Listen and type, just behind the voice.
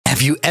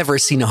Have you ever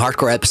seen a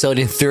hardcore episode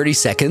in 30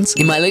 seconds?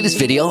 In my latest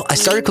video, I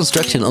started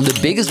construction on the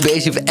biggest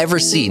base you've ever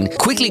seen,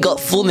 quickly got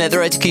full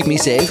netherite to keep me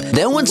safe,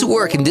 then went to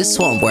work in this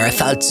swamp where I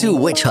found 2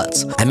 witch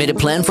huts. I made a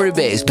plan for the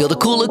base, built a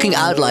cool looking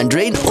outline,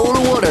 drained all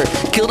the water,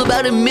 killed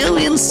about 1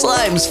 million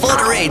slimes,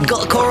 fought a raid,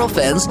 got coral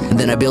fence, and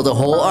then I built a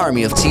whole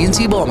army of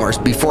TNT bombers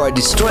before I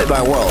destroyed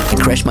my world and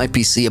crashed my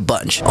PC a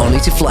bunch, only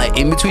to fly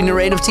in between the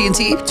rain of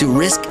TNT to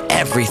risk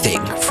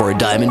everything for a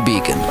diamond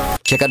beacon.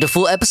 Check out the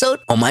full episode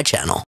on my channel.